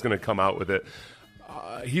 so I'm just going to come out with it.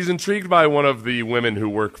 He's intrigued by one of the women who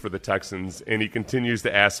work for the Texans, and he continues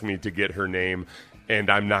to ask me to get her name, and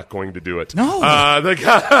I'm not going to do it. No. And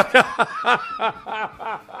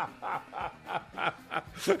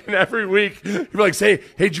every week, he'd be like, hey,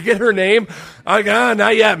 did you get her name? I'm like,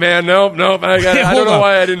 not yet, man. Nope. I don't know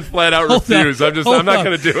why I didn't flat out refuse. I'm not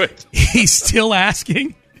going to do it. He's still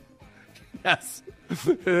asking? Yes.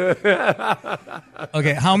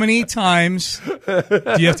 Okay, how many times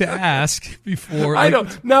do you have to ask before? I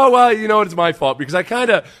don't. No, it's my fault because it's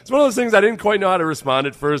one of those things I didn't quite know how to respond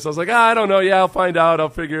at first. I was like, I don't know. Yeah, I'll find out. I'll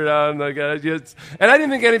figure it out. And I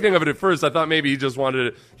didn't think anything of it at first. I thought maybe he just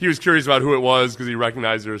he was curious about who it was because he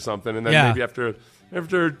recognized her or something. And then maybe after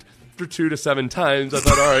 2 to 7 times, I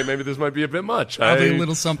thought, all right, maybe this might be a bit much. Probably a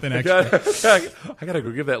little something extra. I got to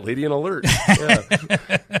go give that lady an alert. Yeah.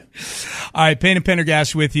 All right, Payne and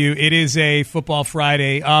Pendergast with you. It is a Football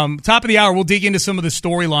Friday. Top of the hour, we'll dig into some of the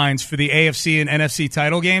storylines for the AFC and NFC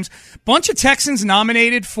title games. Bunch of Texans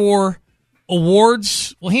nominated for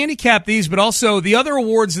awards. We'll handicap these, but also the other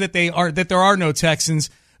awards that there are no Texans.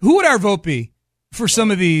 Who would our vote be for some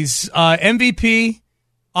of these? MVP,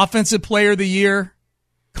 Offensive Player of the Year,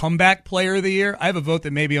 Comeback Player of the Year. I have a vote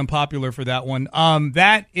that may be unpopular for that one.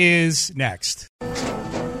 That is next.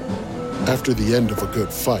 After the end of a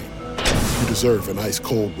good fight, you deserve an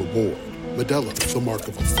ice-cold reward. Modelo, the mark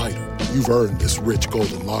of a fighter. You've earned this rich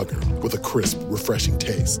golden lager with a crisp, refreshing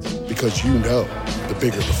taste. Because you know, the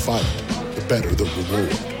bigger the fight, the better the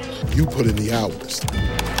reward. You put in the hours,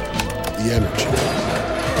 the energy,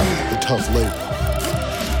 the tough labor.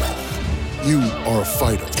 You are a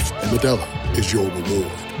fighter, and Modelo is your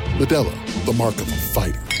reward. Modelo, the mark of a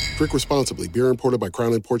fighter. Drink responsibly. Beer imported by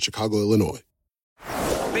Crown Imports, Chicago, Illinois.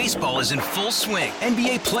 Baseball is in full swing.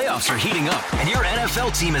 NBA playoffs are heating up, and your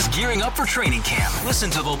NFL team is gearing up for training camp. Listen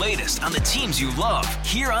to the latest on the teams you love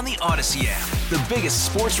here on the Odyssey app. The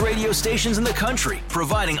biggest sports radio stations in the country,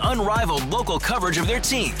 providing unrivaled local coverage of their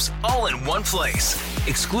teams, all in one place.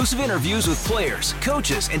 Exclusive interviews with players,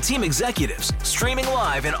 coaches, and team executives, streaming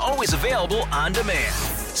live and always available on demand.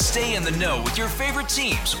 Stay in the know with your favorite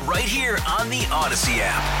teams right here on the Odyssey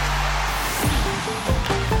app.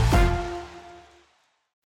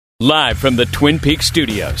 Live from the Twin Peaks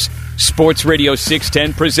studios, Sports Radio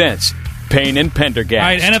 610 presents Payne and Pendergast. All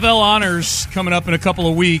right, NFL honors coming up in a couple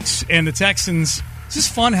of weeks, and the Texans. This is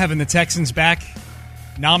fun having the Texans back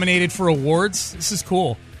nominated for awards. This is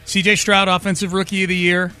cool. C.J. Stroud, Offensive Rookie of the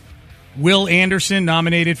Year. Will Anderson,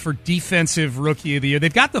 nominated for Defensive Rookie of the Year.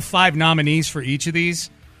 They've got the 5 nominees for each of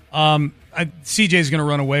these. C.J.'s going to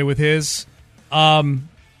run away with his. Defensive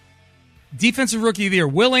Rookie of the Year,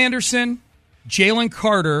 Will Anderson, Jalen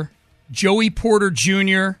Carter, Joey Porter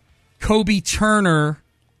Jr., Kobe Turner,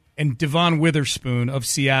 and Devon Witherspoon of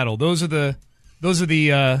Seattle. Those are the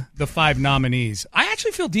 5 nominees. I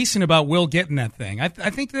actually feel decent about Will getting that thing. I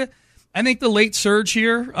think the late surge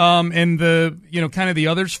here and the kind of the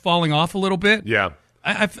others falling off a little bit. Yeah.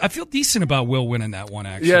 I feel decent about Will winning that one,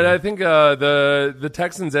 actually. Yeah, I think the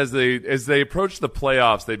Texans, as they approached the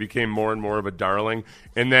playoffs, they became more and more of a darling.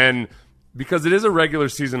 And then, because it is a regular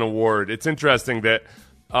season award, it's interesting that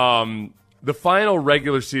the final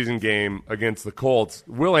regular season game against the Colts,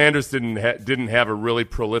 Will Anderson didn't have a really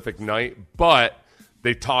prolific night, but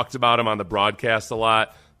they talked about him on the broadcast a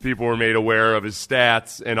lot. People were made aware of his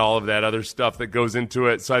stats and all of that other stuff that goes into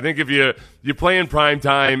it. So I think if you play in prime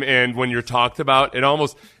time and when you're talked about, it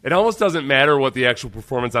almost doesn't matter what the actual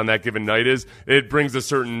performance on that given night is. It brings a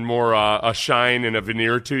certain more a shine and a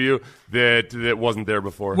veneer to you that wasn't there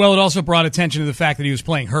before. Well, it also brought attention to the fact that he was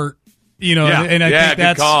playing hurt. And I think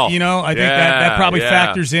that's call. I think that probably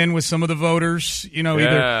factors in with some of the voters.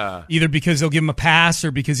 Either because they'll give him a pass or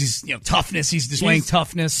because he's toughness. He's displaying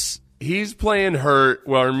toughness. He's playing hurt.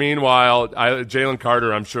 Well, meanwhile, Jalen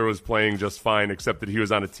Carter, I'm sure, was playing just fine, except that he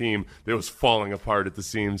was on a team that was falling apart at the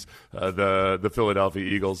seams, the Philadelphia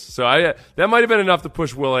Eagles. So that might have been enough to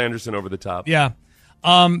push Will Anderson over the top. Yeah.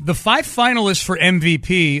 The 5 finalists for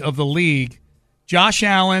MVP of the league, Josh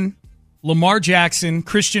Allen, Lamar Jackson,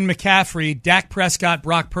 Christian McCaffrey, Dak Prescott,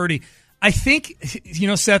 Brock Purdy. I think,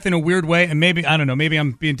 Seth, in a weird way, and maybe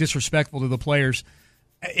I'm being disrespectful to the players.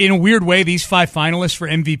 In a weird way, these 5 finalists for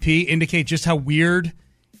MVP indicate just how weird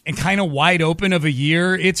and kind of wide open of a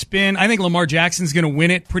year it's been. I think Lamar Jackson's going to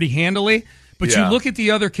win it pretty handily. But you look at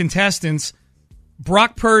the other contestants,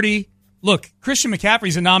 Brock Purdy. Look, Christian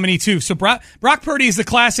McCaffrey's a nominee too. So Brock Purdy is the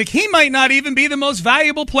classic. He might not even be the most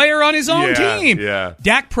valuable player on his own team. Yeah.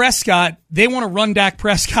 Dak Prescott, they want to run Dak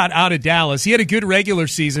Prescott out of Dallas. He had a good regular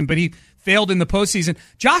season, but he failed in the postseason.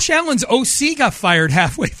 Josh Allen's OC got fired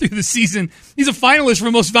halfway through the season. He's a finalist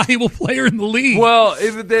for most valuable player in the league. Well,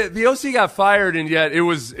 the OC got fired, and yet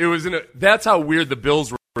that's how weird the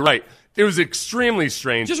Bills were. Right. It was extremely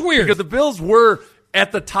strange. Just weird. Because the Bills were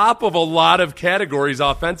at the top of a lot of categories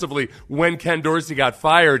offensively when Ken Dorsey got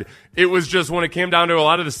fired. It was just when it came down to a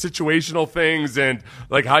lot of the situational things and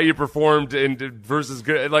like how you performed and versus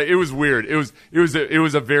good. Like it was weird. It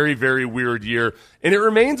was a very, very weird year, and it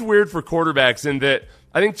remains weird for quarterbacks in that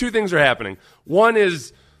I think 2 things are happening. One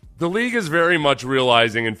is the league is very much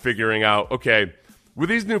realizing and figuring out, okay, with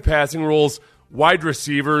these new passing rules, wide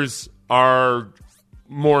receivers are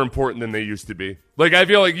more important than they used to be. Like, I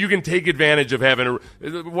feel like you can take advantage of having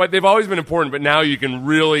they've always been important, but now you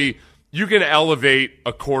can elevate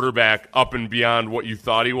a quarterback up and beyond what you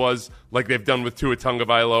thought he was, like they've done with Tua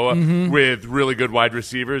Tagovailoa with really good wide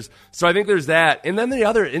receivers. So I think there's that. And then the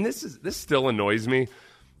other, and this still annoys me.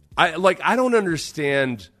 I don't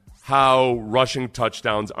understand how rushing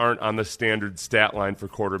touchdowns aren't on the standard stat line for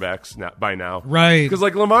quarterbacks by now. Right. Because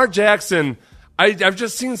like Lamar Jackson, I've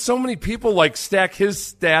just seen so many people like stack his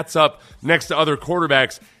stats up next to other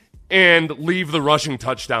quarterbacks and leave the rushing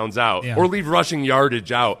touchdowns out or leave rushing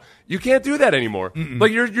yardage out. You can't do that anymore.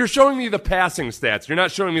 Like you're showing me the passing stats. You're not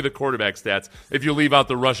showing me the quarterback stats if you leave out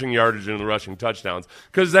the rushing yardage and the rushing touchdowns.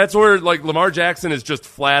 Because that's where like Lamar Jackson is just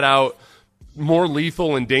flat out more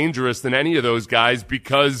lethal and dangerous than any of those guys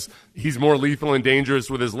because he's more lethal and dangerous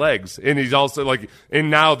with his legs. And he's also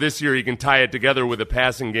and now this year he can tie it together with a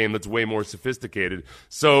passing game that's way more sophisticated.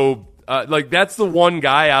 So, that's the one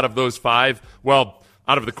guy out of those five, out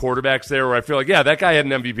of the quarterbacks there where I feel like, yeah, that guy had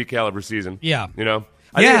an MVP caliber season. Yeah.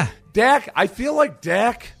 I feel like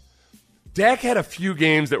Dak had a few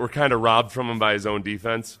games that were kind of robbed from him by his own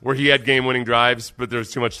defense, where he had game-winning drives, but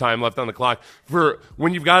there's too much time left on the clock. For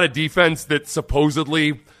when you've got a defense that's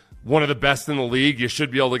supposedly one of the best in the league, you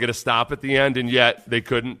should be able to get a stop at the end, and yet they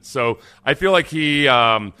couldn't. So I feel like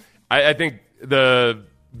I think the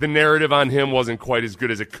narrative on him wasn't quite as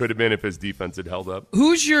good as it could have been if his defense had held up.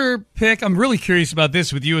 Who's your pick? I'm really curious about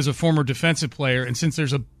this with you as a former defensive player, and since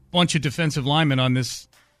there's a bunch of defensive linemen on this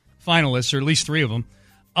finalist, or at least three of them.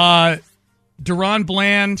 Deron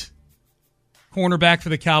Bland, cornerback for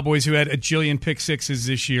the Cowboys, who had a jillion pick sixes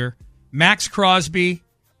this year. Max Crosby,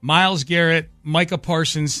 Myles Garrett, Micah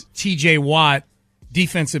Parsons, T.J. Watt,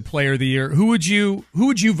 defensive player of the year. Who would you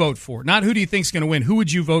vote for? Not who do you think's going to win. Who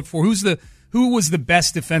would you vote for? Who was the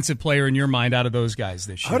best defensive player in your mind out of those guys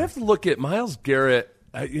this year? I would have to look at Myles Garrett.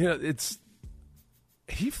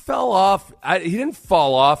 He fell off. He didn't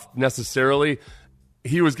fall off necessarily.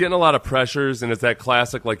 He was getting a lot of pressures, and it's that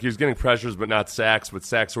classic, he was getting pressures but not sacks, but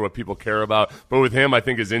sacks are what people care about. But with him, I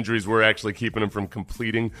think his injuries were actually keeping him from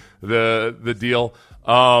completing the deal.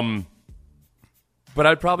 But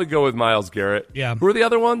I'd probably go with Myles Garrett. Yeah. Who are the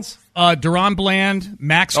other ones? Deron Bland,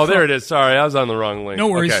 Max. Oh, there it is. Sorry, I was on the wrong link. No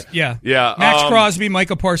worries. Okay. Yeah. Max Crosby,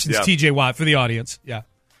 Micah Parsons, T.J. Watt for the audience. Yeah.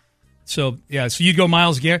 So you'd go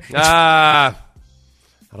Myles Garrett.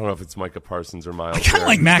 I don't know if it's Micah Parsons or Myles. I kind of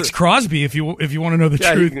like Max Crosby if you want to know the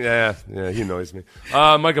truth. He annoys me.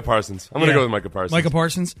 Micah Parsons. I'm going to go with Micah Parsons. Micah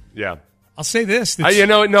Parsons? Yeah. I'll say this. No.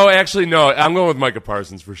 I'm going with Micah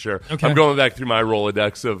Parsons for sure. Okay. I'm going back through my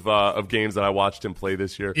Rolodex of games that I watched him play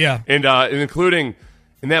this year. Yeah. And including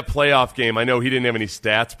in that playoff game, I know he didn't have any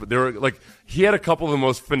stats, but there were he had a couple of the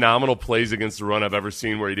most phenomenal plays against the run I've ever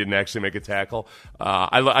seen where he didn't actually make a tackle.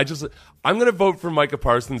 I'm going to vote for Micah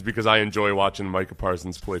Parsons because I enjoy watching Micah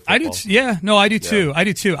Parsons play football. I do too. I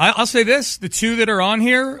do too. I'll say this: the two that are on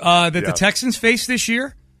here the Texans faced this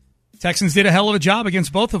year, Texans did a hell of a job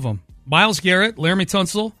against both of them. Myles Garrett, Laramie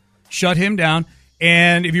Tunsil shut him down.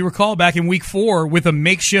 And if you recall, back in Week 4, with a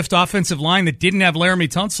makeshift offensive line that didn't have Laramie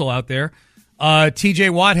Tunsil out there, T.J.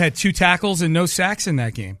 Watt had 2 tackles and no sacks in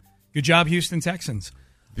that game. Good job, Houston Texans.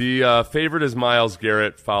 The favorite is Myles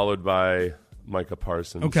Garrett, followed by Micah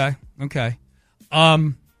Parsons. Okay.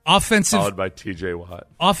 Offensive, followed by T.J. Watt.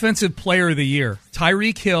 Offensive Player of the Year: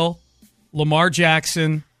 Tyreek Hill, Lamar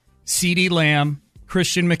Jackson, CeeDee Lamb,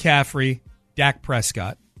 Christian McCaffrey, Dak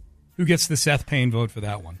Prescott. Who gets the Seth Payne vote for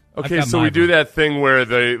that one? Okay, so we do that thing where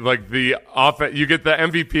the offense, you get the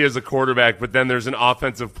MVP as a quarterback, but then there's an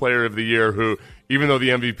offensive player of the year who, even though the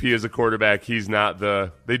MVP is a quarterback, he's not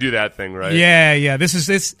they do that thing, right? Yeah.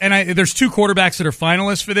 This and there's 2 quarterbacks that are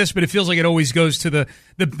finalists for this, but it feels like it always goes to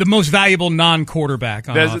the most valuable non-quarterback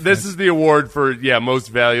on offense. This is the award for most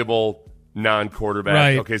valuable non-quarterback.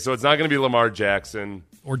 Right. Okay, so it's not going to be Lamar Jackson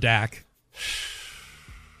or Dak.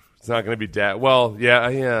 It's not going to be Dak. Well,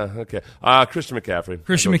 okay. Christian McCaffrey.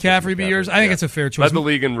 Christian McCaffrey be yours? I think it's a fair choice. Led the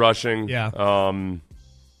league in rushing. Yeah. Mine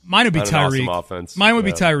would be Tyreek. Awesome offense. Mine would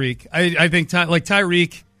be Tyreek. I think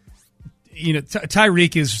Tyreek.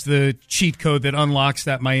 Tyreek is the cheat code that unlocks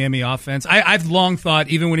that Miami offense. I've long thought,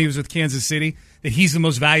 even when he was with Kansas City, that he's the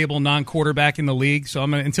most valuable non-quarterback in the league. So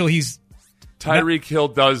until he's. Tyreek Hill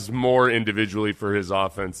does more individually for his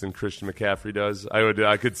offense than Christian McCaffrey does.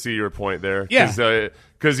 I could see your point there. Yeah.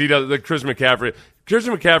 Because he does Christian McCaffrey.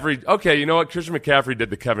 Okay, you know what? Christian McCaffrey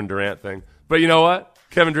did the Kevin Durant thing. But you know what?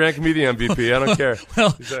 Kevin Durant can be the MVP. I don't care.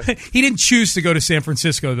 Well, he didn't choose to go to San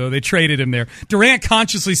Francisco, though. They traded him there. Durant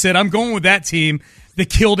consciously said, I'm going with that team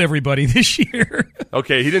that killed everybody this year.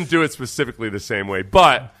 Okay, he didn't do it specifically the same way,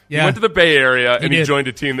 but he went to the Bay Area and he joined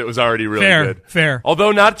a team that was already really good. Fair.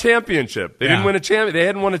 Although not championship. They didn't win They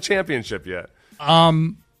hadn't won a championship yet.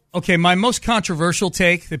 Okay, my most controversial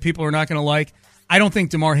take that people are not going to like, I don't think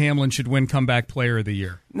DeMar Hamlin should win Comeback Player of the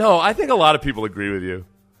Year. No, I think a lot of people agree with you.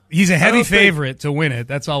 He's a heavy favorite to win it.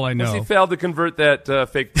 That's all I know. Because he failed to convert that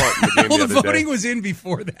fake punt in the game well, the voting day. was in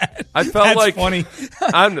before that. I felt That's like funny.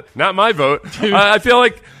 Not my vote. I feel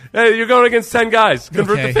like you're going against 10 guys.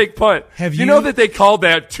 Convert the fake punt. You know that they called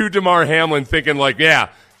that to DeMar Hamlin, thinking like,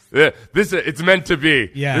 it's meant to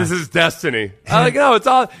be. Yeah. This is destiny.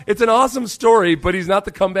 It's an awesome story, but he's not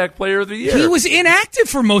the Comeback Player of the Year. He was inactive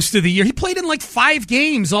for most of the year. He played in like 5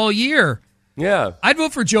 games all year. Yeah. I'd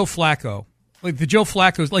vote for Joe Flacco. Like the Joe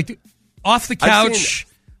Flacco's, like off the couch,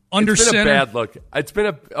 under it's been center. a bad look. It's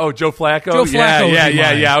been Joe Flacco? Joe Flacco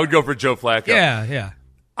Yeah. I would go for Joe Flacco. Yeah.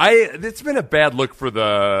 It's been a bad look for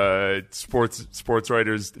the sports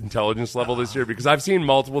writers' intelligence level this year because I've seen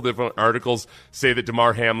multiple different articles say that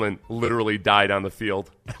Damar Hamlin literally died on the field.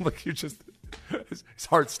 Like his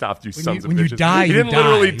heart stopped. You sons of bitches. When you die, he didn't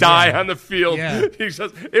literally die on the field. Yeah.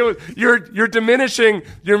 You're diminishing.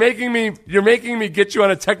 You're making me get you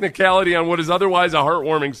on a technicality on what is otherwise a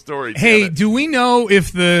heartwarming story. Hey, do we know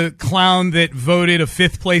if the clown that voted a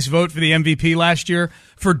 5th place vote for the MVP last year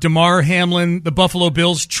for Damar Hamlin, the Buffalo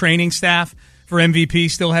Bills training staff for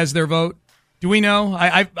MVP, still has their vote? Do we know?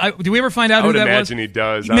 Do we ever find out who that was? I would imagine he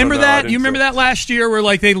does. Remember that? You remember that last year where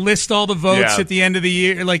like they list all the votes at the end of the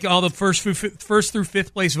year, like all the first through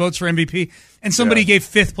 5th place votes for MVP, and somebody gave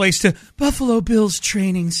 5th place to Buffalo Bills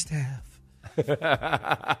training staff. To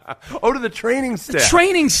the training staff. The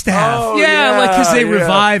training staff. Oh, like because they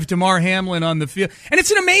revived Damar Hamlin on the field, and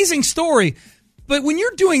it's an amazing story. But when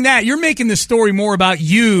you're doing that, you're making the story more about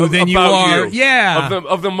you than you are. Yeah.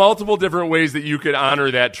 Of the multiple different ways that you could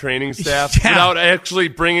honor that training staff without actually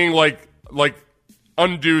bringing like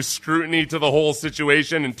undue scrutiny to the whole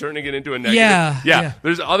situation and turning it into a negative. Yeah.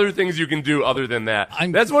 There's other things you can do other than that.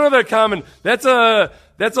 That's one of the common. That's a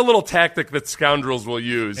little tactic that scoundrels will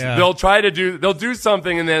use. Yeah. They'll do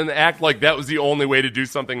something and then act like that was the only way to do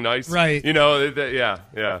something nice. Right.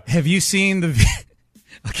 Yeah. Have you seen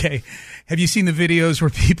Have you seen the videos where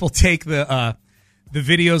people take the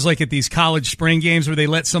videos like at these college spring games where they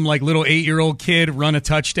let some like little 8-year-old kid run a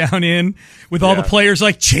touchdown in with all the players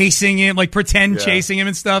like chasing him, like pretend chasing him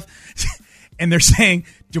and stuff? And they're saying,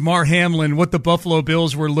 Damar Hamlin, what the Buffalo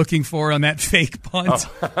Bills were looking for on that fake punt.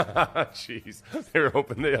 Jeez. They were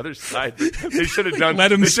hoping the other side. They should have done.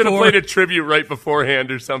 Let him they should have score. played a tribute right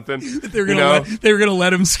beforehand or something. They were going to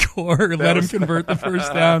let him score or let him convert the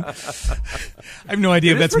first down. I have no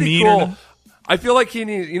idea if that's mean or not. I feel like he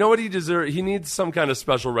needs, you know what he deserves? He needs some kind of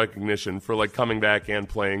special recognition for like coming back and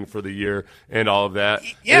playing for the year and all of that.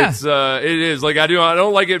 Yeah. It is. Like I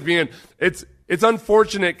don't like it being, it's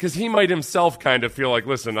unfortunate because he might himself kind of feel like,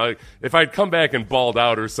 listen, if I'd come back and balled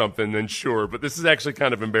out or something, then sure. But this is actually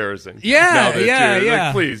kind of embarrassing. Yeah.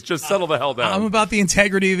 Like, please, just settle the hell down. I'm about the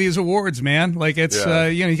integrity of these awards, man. Like it's,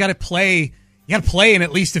 you got to play. You got to play in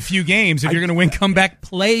at least a few games if you're going to win comeback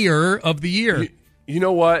player of the year. You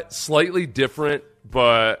know what? Slightly different,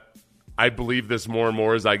 but I believe this more and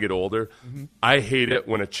more as I get older. Mm-hmm. I hate it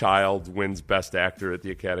when a child wins Best Actor at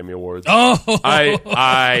the Academy Awards. Oh,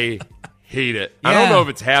 I hate it. Yeah. I don't know if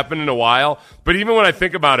it's happened in a while, but even when I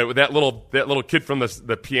think about it with that little kid from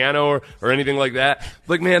the piano or anything like that,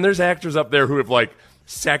 like man, there's actors up there who have like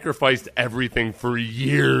sacrificed everything for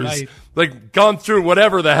years. Right. Like gone through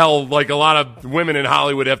whatever the hell like a lot of women in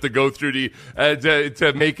Hollywood have to go through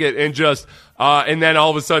to make it, and just and then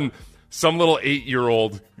all of a sudden some little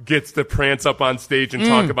 8-year-old gets to prance up on stage and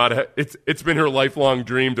talk about it. It's been her lifelong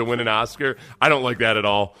dream to win an Oscar. I don't like that at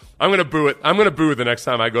all. I'm going to boo it. I'm going to boo it the next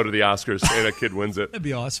time I go to the Oscars and a kid wins it. That'd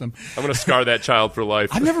be awesome. I'm going to scar that child for life.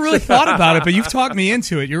 I've never really thought about it, but you've talked me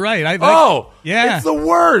into it. You're right. Yeah. It's the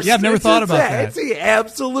worst. Yeah, I've never thought about that. It's the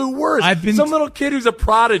absolute worst. Some little kid who's a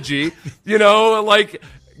prodigy, like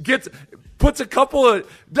puts a couple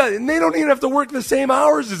of, and they don't even have to work the same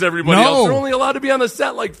hours as everybody else. They're only allowed to be on the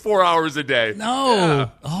set like 4 hours a day. No. Yeah.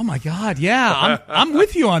 Oh my God. Yeah. I'm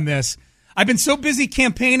with you on this. I've been so busy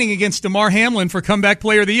campaigning against Damar Hamlin for comeback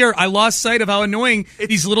player of the year, I lost sight of how annoying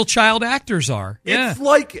these little child actors are. Yeah.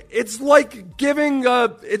 It's like giving a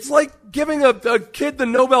kid the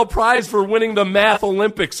Nobel Prize for winning the Math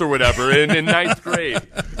Olympics or whatever in ninth grade.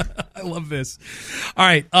 I love this. All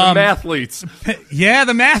right. The mathletes. Yeah,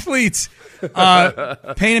 the mathletes.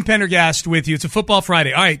 Payne and Pendergast with you. It's a Football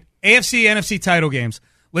Friday. All right. AFC, NFC title games.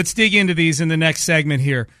 Let's dig into these in the next segment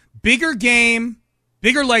here. Bigger game,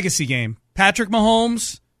 bigger legacy game. Patrick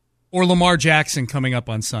Mahomes or Lamar Jackson coming up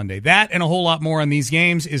on Sunday. That and a whole lot more on these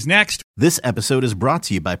games is next. This episode is brought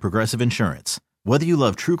to you by Progressive Insurance. Whether you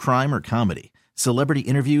love true crime or comedy, celebrity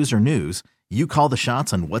interviews or news, you call the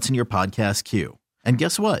shots on what's in your podcast queue. And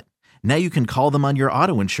guess what? Now you can call them on your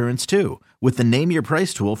auto insurance too with the Name Your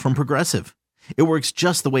Price tool from Progressive. It works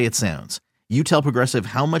just the way it sounds. You tell Progressive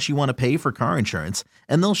how much you want to pay for car insurance,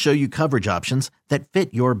 and they'll show you coverage options that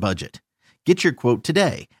fit your budget. Get your quote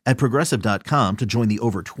today at Progressive.com to join the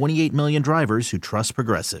over 28 million drivers who trust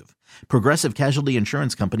Progressive. Progressive Casualty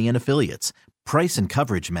Insurance Company and Affiliates. Price and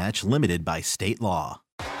coverage match limited by state law.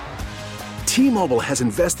 T-Mobile has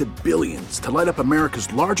invested billions to light up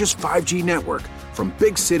America's largest 5G network, from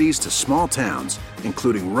big cities to small towns,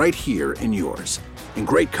 including right here in yours. And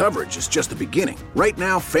great coverage is just the beginning. Right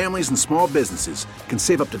now, families and small businesses can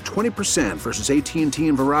save up to 20% versus AT&T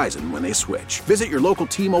and Verizon when they switch. Visit your local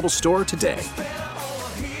T-Mobile store today.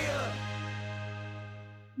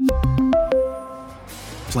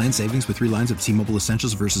 Plan savings with 3 lines of T-Mobile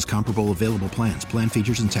Essentials versus comparable available plans. Plan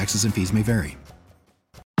features and taxes and fees may vary.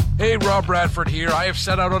 Hey, Rob Bradford here. I have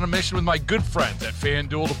set out on a mission with my good friends at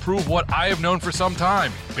FanDuel to prove what I have known for some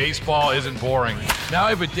time. Baseball isn't boring. Now I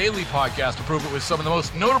have a daily podcast to prove it with some of the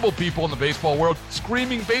most notable people in the baseball world,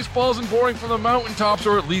 screaming baseball isn't boring from the mountaintops,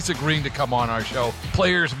 or at least agreeing to come on our show.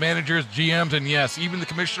 Players, managers, GMs, and yes, even the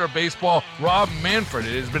commissioner of baseball, Rob Manfred.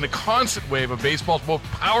 It has been a constant wave of baseball's most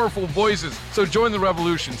powerful voices. So join the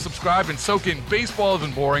revolution. Subscribe and soak in Baseball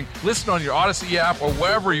Isn't Boring. Listen on your Odyssey app or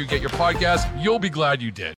wherever you get your podcasts. You'll be glad you did.